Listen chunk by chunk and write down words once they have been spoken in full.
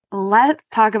let's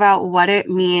talk about what it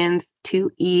means to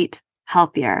eat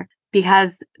healthier.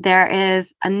 Because there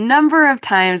is a number of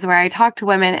times where I talk to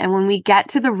women, and when we get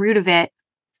to the root of it,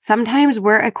 sometimes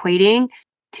we're equating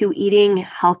to eating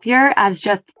healthier as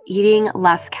just eating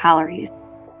less calories.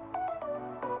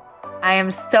 I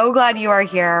am so glad you are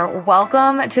here.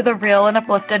 Welcome to the Real and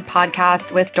Uplifted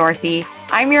podcast with Dorothy.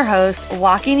 I'm your host,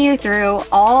 walking you through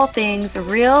all things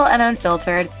real and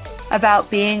unfiltered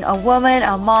about being a woman,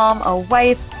 a mom, a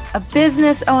wife, a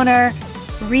business owner,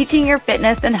 reaching your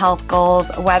fitness and health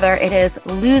goals, whether it is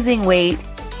losing weight,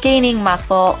 gaining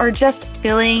muscle, or just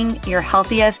feeling your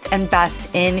healthiest and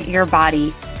best in your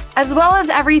body, as well as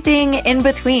everything in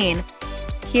between.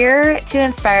 Here to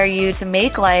inspire you to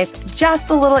make life just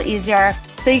a little easier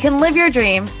so you can live your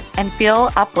dreams and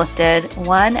feel uplifted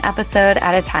one episode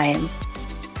at a time.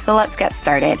 So let's get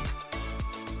started.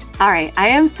 All right, I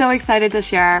am so excited to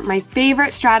share my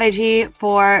favorite strategy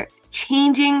for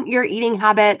changing your eating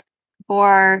habits,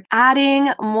 for adding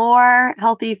more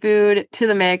healthy food to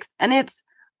the mix. And it's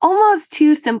almost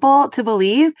too simple to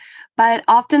believe, but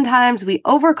oftentimes we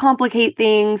overcomplicate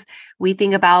things. We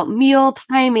think about meal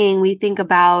timing, we think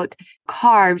about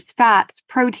carbs, fats,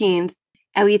 proteins,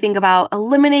 and we think about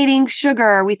eliminating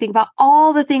sugar. We think about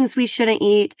all the things we shouldn't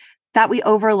eat that we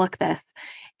overlook this.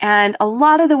 And a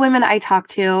lot of the women I talk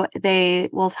to, they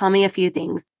will tell me a few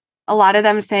things. A lot of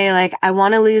them say, like, I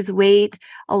want to lose weight.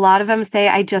 A lot of them say,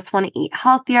 I just want to eat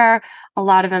healthier. A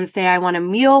lot of them say, I want to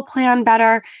meal plan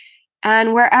better.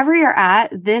 And wherever you're at,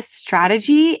 this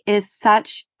strategy is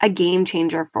such a game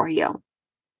changer for you.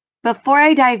 Before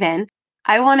I dive in,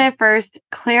 I want to first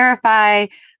clarify,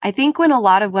 I think when a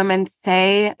lot of women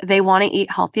say they want to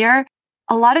eat healthier,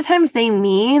 a lot of times they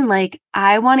mean like,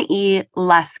 I want to eat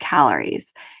less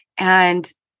calories.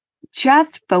 And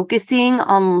just focusing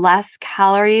on less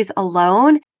calories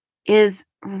alone is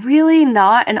really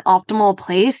not an optimal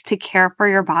place to care for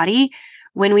your body.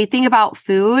 When we think about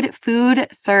food, food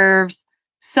serves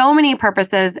so many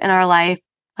purposes in our life.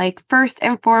 Like, first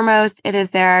and foremost, it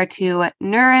is there to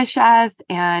nourish us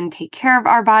and take care of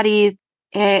our bodies.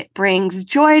 It brings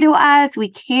joy to us. We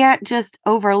can't just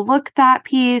overlook that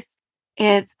piece.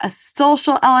 It's a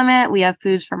social element. We have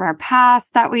foods from our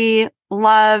past that we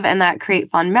love and that create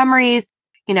fun memories.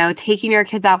 You know, taking your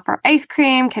kids out for ice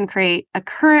cream can create a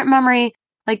current memory.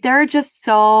 Like, there are just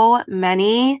so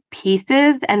many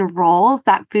pieces and roles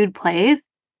that food plays.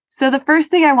 So the first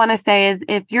thing I want to say is,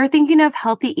 if you're thinking of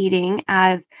healthy eating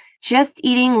as just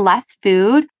eating less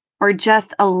food or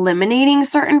just eliminating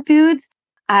certain foods,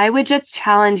 I would just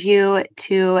challenge you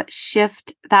to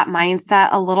shift that mindset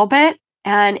a little bit.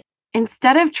 And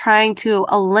instead of trying to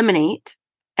eliminate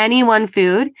any one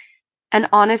food, and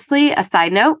honestly, a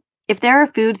side note, if there are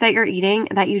foods that you're eating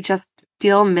that you just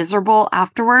feel miserable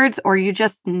afterwards, or you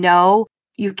just know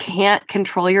you can't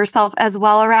control yourself as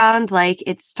well around, like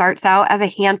it starts out as a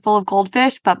handful of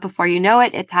goldfish, but before you know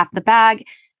it, it's half the bag,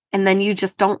 and then you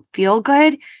just don't feel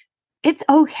good, it's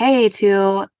okay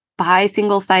to buy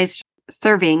single size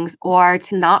servings, or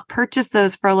to not purchase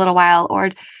those for a little while, or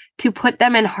to put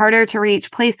them in harder to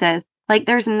reach places. Like,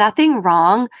 there's nothing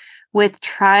wrong with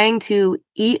trying to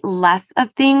eat less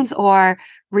of things or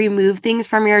remove things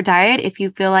from your diet if you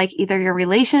feel like either your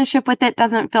relationship with it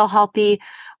doesn't feel healthy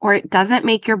or it doesn't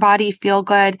make your body feel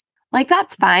good. Like,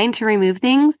 that's fine to remove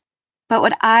things. But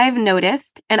what I've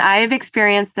noticed, and I have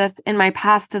experienced this in my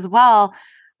past as well,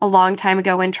 a long time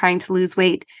ago when trying to lose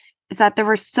weight, is that there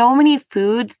were so many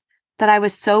foods that I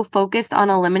was so focused on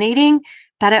eliminating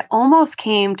that it almost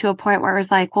came to a point where it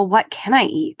was like, well, what can I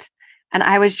eat? And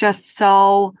I was just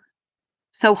so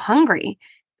hungry.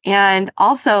 And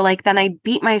also, like, then I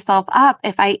beat myself up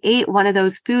if I ate one of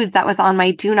those foods that was on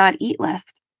my do not eat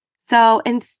list. So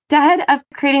instead of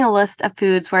creating a list of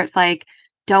foods where it's like,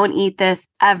 don't eat this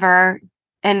ever,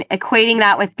 and equating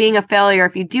that with being a failure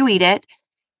if you do eat it,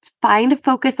 it's fine to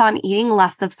focus on eating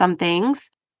less of some things.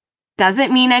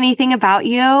 Doesn't mean anything about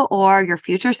you or your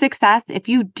future success if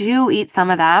you do eat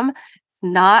some of them. It's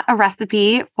not a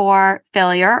recipe for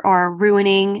failure or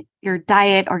ruining your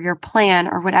diet or your plan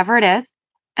or whatever it is.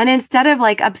 And instead of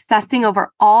like obsessing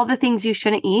over all the things you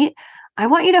shouldn't eat, I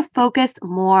want you to focus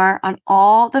more on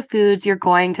all the foods you're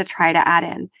going to try to add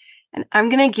in. And I'm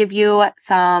going to give you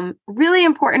some really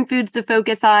important foods to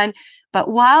focus on.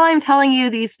 But while I'm telling you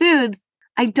these foods,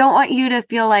 I don't want you to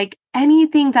feel like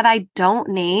anything that I don't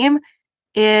name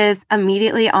is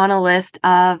immediately on a list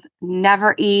of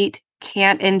never eat,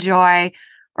 can't enjoy,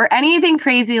 or anything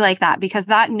crazy like that, because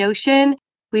that notion,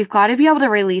 we've got to be able to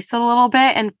release a little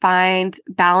bit and find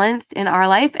balance in our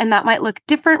life. And that might look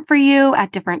different for you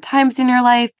at different times in your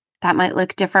life. That might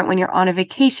look different when you're on a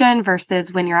vacation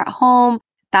versus when you're at home.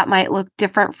 That might look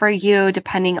different for you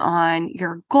depending on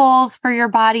your goals for your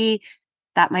body.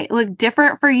 That might look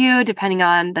different for you depending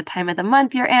on the time of the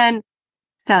month you're in.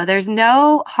 So there's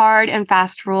no hard and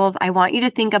fast rules. I want you to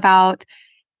think about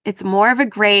it's more of a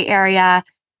gray area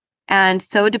and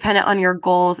so dependent on your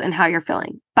goals and how you're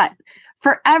feeling. But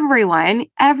for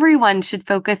everyone should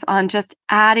focus on just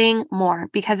adding more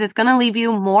because it's going to leave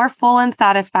you more full and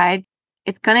satisfied.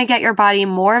 It's going to get your body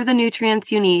more of the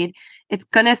nutrients you need. It's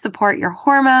going to support your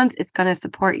hormones. It's going to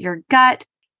support your gut.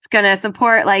 It's going to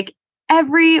support like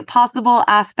every possible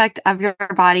aspect of your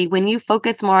body when you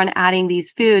focus more on adding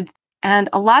these foods. And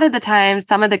a lot of the times,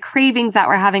 some of the cravings that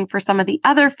we're having for some of the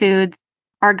other foods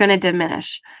are going to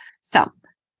diminish. So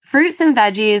fruits and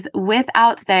veggies,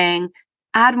 without saying,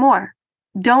 add more.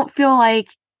 Don't feel like,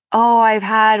 oh, I've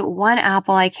had one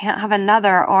apple, I can't have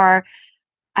another, or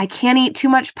I can't eat too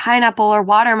much pineapple or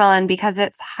watermelon because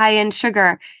it's high in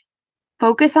sugar.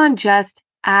 Focus on just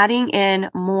adding in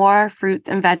more fruits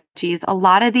and veggies. A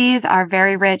lot of these are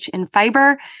very rich in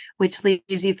fiber, which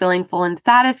leaves you feeling full and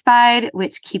satisfied,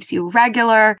 which keeps you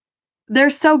regular. They're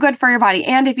so good for your body.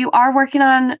 And if you are working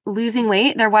on losing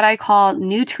weight, they're what I call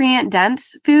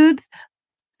nutrient-dense foods.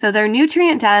 So they're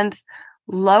nutrient-dense,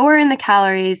 lower in the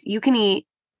calories. You can eat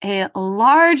a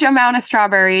large amount of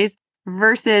strawberries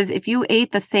versus if you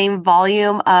ate the same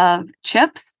volume of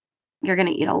chips, you're going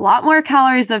to eat a lot more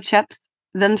calories of chips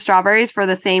than strawberries for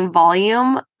the same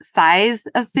volume size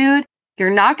of food. You're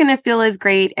not going to feel as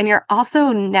great. And you're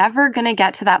also never going to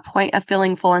get to that point of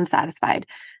feeling full and satisfied.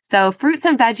 So fruits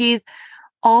and veggies,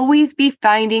 always be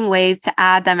finding ways to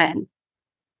add them in.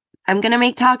 I'm going to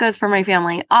make tacos for my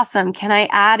family. Awesome. Can I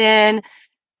add in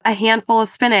a handful of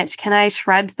spinach? Can I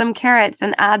shred some carrots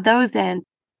and add those in?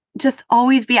 Just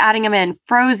always be adding them in,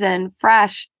 frozen,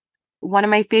 fresh. One of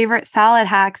my favorite salad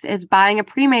hacks is buying a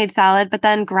pre-made salad, but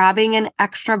then grabbing an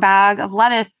extra bag of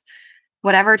lettuce,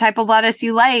 whatever type of lettuce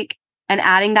you like, and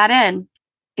adding that in.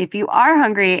 If you are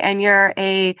hungry and you're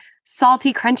a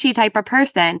salty, crunchy type of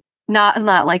person, not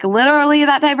like literally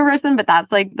that type of person, but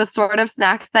that's like the sort of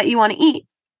snacks that you want to eat.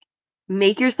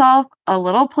 Make yourself a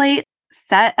little plate,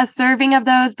 set a serving of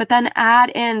those, but then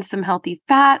add in some healthy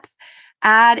fats,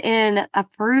 add in a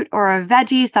fruit or a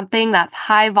veggie, something that's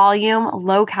high volume,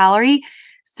 low calorie.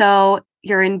 So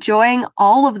you're enjoying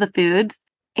all of the foods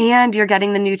and you're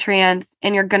getting the nutrients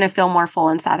and you're going to feel more full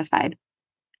and satisfied.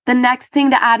 The next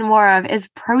thing to add more of is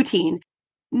protein.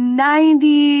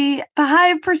 95%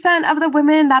 of the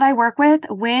women that I work with,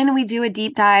 when we do a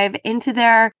deep dive into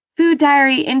their food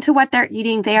diary, into what they're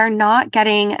eating, they are not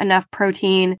getting enough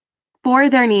protein for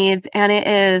their needs. And it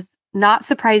is not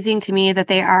surprising to me that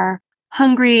they are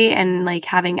hungry and like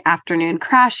having afternoon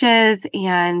crashes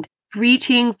and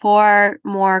reaching for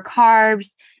more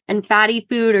carbs and fatty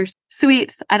food or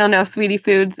sweets. I don't know if sweetie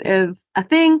foods is a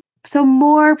thing. So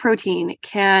more protein.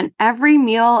 Can every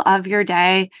meal of your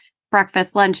day,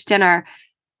 breakfast, lunch, dinner,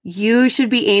 you should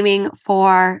be aiming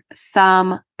for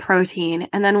some protein.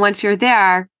 And then once you're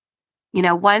there,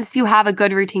 once you have a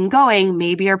good routine going,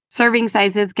 maybe your serving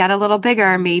sizes get a little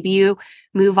bigger. Maybe you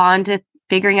move on to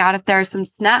figuring out if there are some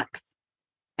snacks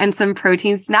and some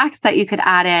protein snacks that you could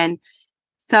add in.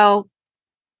 So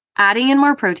adding in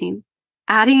more protein,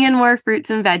 adding in more fruits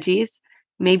and veggies,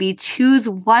 maybe choose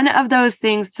one of those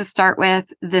things to start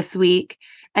with this week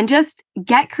and just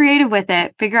get creative with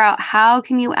it. Figure out how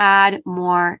can you add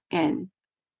more in,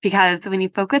 because when you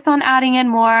focus on adding in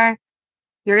more,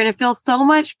 you're going to feel so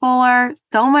much fuller,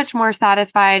 so much more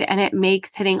satisfied, and it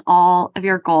makes hitting all of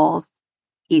your goals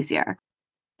easier.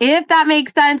 If that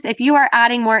makes sense, if you are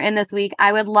adding more in this week,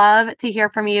 I would love to hear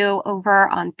from you over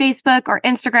on Facebook or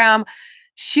Instagram.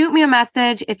 Shoot me a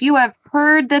message. If you have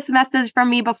heard this message from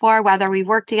me before, whether we've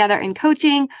worked together in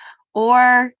coaching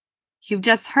or you've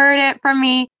just heard it from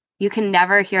me, you can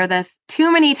never hear this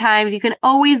too many times. You can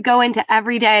always go into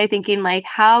every day thinking like,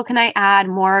 how can I add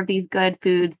more of these good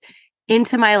foods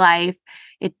into my life?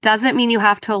 It doesn't mean you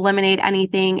have to eliminate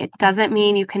anything. It doesn't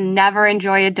mean you can never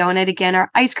enjoy a donut again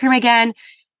or ice cream again.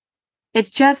 It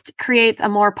just creates a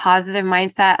more positive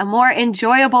mindset, a more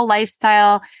enjoyable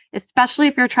lifestyle, especially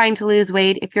if you're trying to lose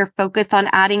weight, if you're focused on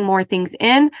adding more things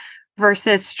in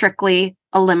versus strictly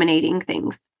eliminating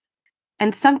things.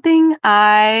 And something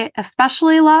I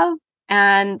especially love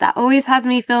and that always has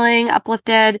me feeling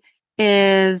uplifted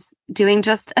is doing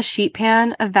just a sheet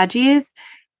pan of veggies.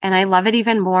 And I love it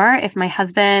even more if my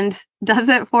husband does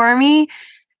it for me,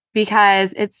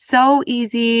 because it's so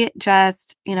easy.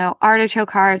 Just,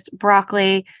 artichoke hearts,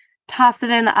 broccoli, toss it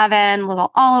in the oven,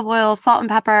 little olive oil, salt and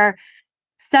pepper,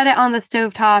 set it on the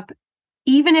stovetop.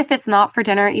 Even if it's not for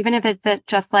dinner, even if it's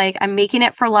just like I'm making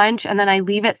it for lunch and then I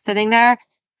leave it sitting there,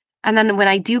 And then when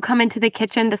I do come into the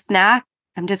kitchen to snack,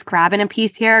 I'm just grabbing a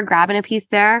piece here, grabbing a piece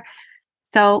there.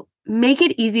 So make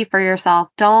it easy for yourself.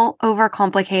 Don't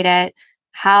overcomplicate it.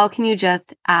 How can you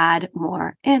just add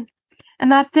more in?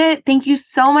 And that's it. Thank you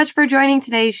so much for joining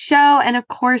today's show. And of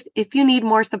course, if you need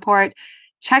more support,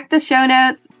 check the show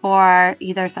notes for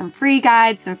either some free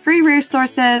guides, some free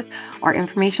resources, or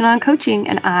information on coaching.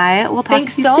 And I will talk to you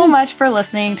soon. Thanks so much for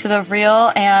listening to the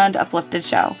Real and Uplifted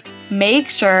Show. Make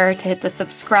sure to hit the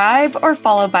subscribe or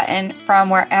follow button from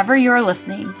wherever you're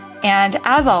listening. And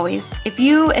as always, if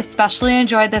you especially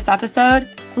enjoyed this episode,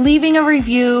 leaving a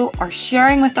review or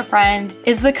sharing with a friend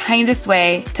is the kindest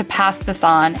way to pass this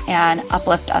on and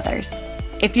uplift others.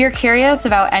 If you're curious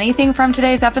about anything from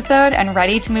today's episode and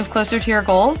ready to move closer to your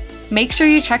goals, make sure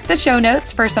you check the show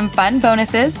notes for some fun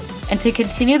bonuses. And to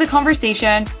continue the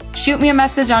conversation, shoot me a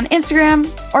message on Instagram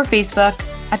or Facebook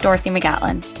at Dorothy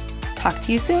McGatlin. Talk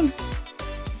to you soon.